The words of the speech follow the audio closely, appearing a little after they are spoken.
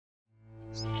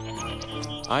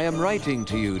I am writing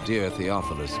to you, dear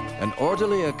Theophilus, an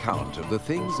orderly account of the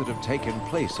things that have taken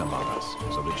place among us,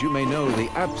 so that you may know the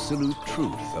absolute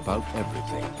truth about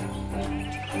everything.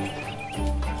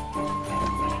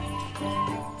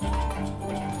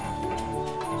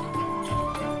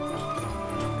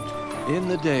 In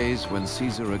the days when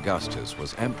Caesar Augustus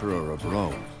was emperor of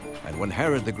Rome, and when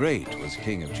Herod the Great was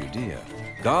king of Judea,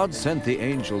 God sent the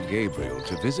angel Gabriel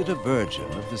to visit a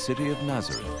virgin of the city of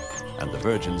Nazareth, and the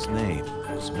virgin's name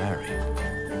was Mary.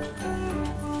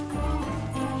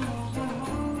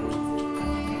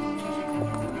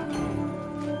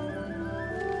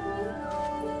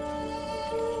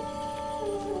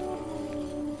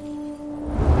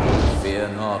 Fear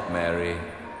not, Mary,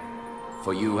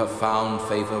 for you have found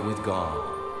favor with God.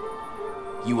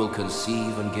 You will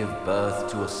conceive and give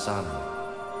birth to a son,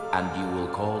 and you will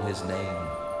call his name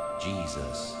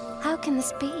Jesus. How can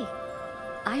this be?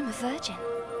 I'm a virgin.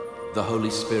 The Holy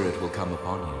Spirit will come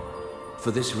upon you.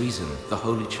 For this reason, the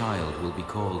Holy Child will be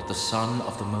called the Son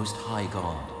of the Most High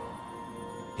God.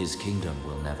 His kingdom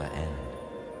will never end.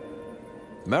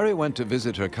 Mary went to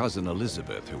visit her cousin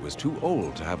Elizabeth, who was too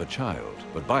old to have a child,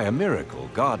 but by a miracle,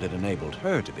 God had enabled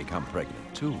her to become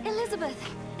pregnant too. Elizabeth!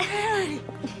 Mary!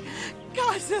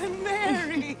 Cousin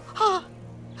Mary!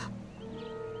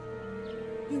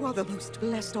 You are the most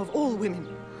blessed of all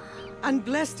women, and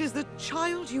blessed is the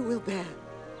child you will bear.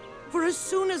 For as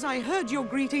soon as I heard your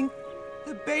greeting,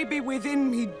 the baby within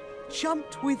me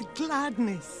jumped with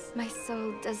gladness. My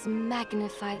soul does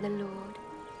magnify the Lord,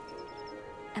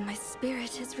 and my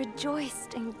spirit has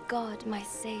rejoiced in God, my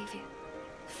Savior.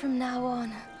 From now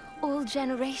on, all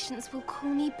generations will call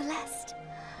me blessed.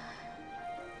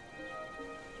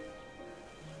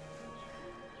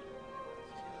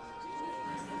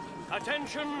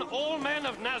 Attention, all men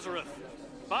of Nazareth.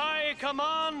 By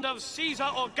command of Caesar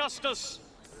Augustus,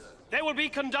 there will be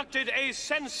conducted a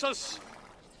census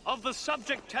of the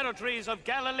subject territories of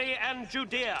Galilee and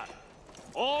Judea.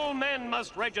 All men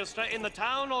must register in the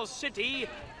town or city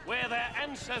where their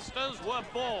ancestors were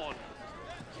born.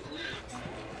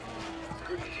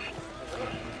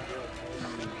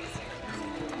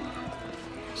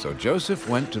 So Joseph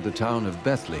went to the town of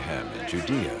Bethlehem in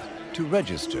Judea to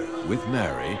register with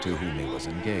Mary, to whom he was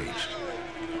engaged.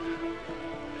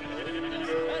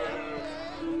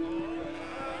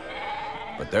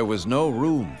 But there was no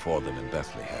room for them in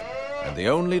Bethlehem, and the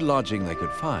only lodging they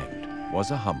could find was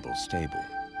a humble stable.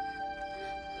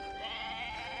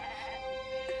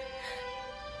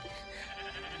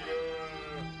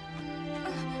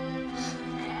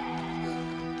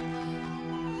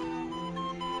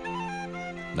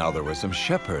 Now there were some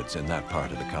shepherds in that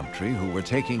part of the country who were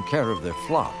taking care of their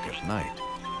flock at night.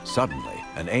 Suddenly,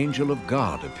 an angel of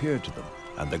God appeared to them,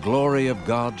 and the glory of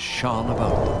God shone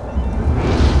about them.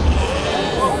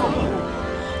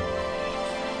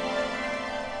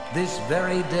 This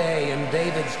very day in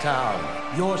David's town,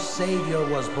 your Savior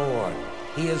was born.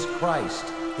 He is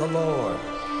Christ, the Lord.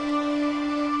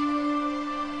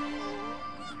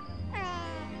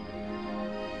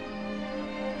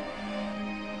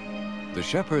 The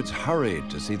shepherds hurried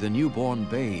to see the newborn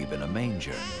babe in a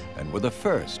manger, and were the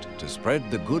first to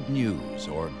spread the good news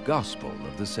or gospel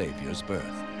of the Savior's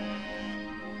birth.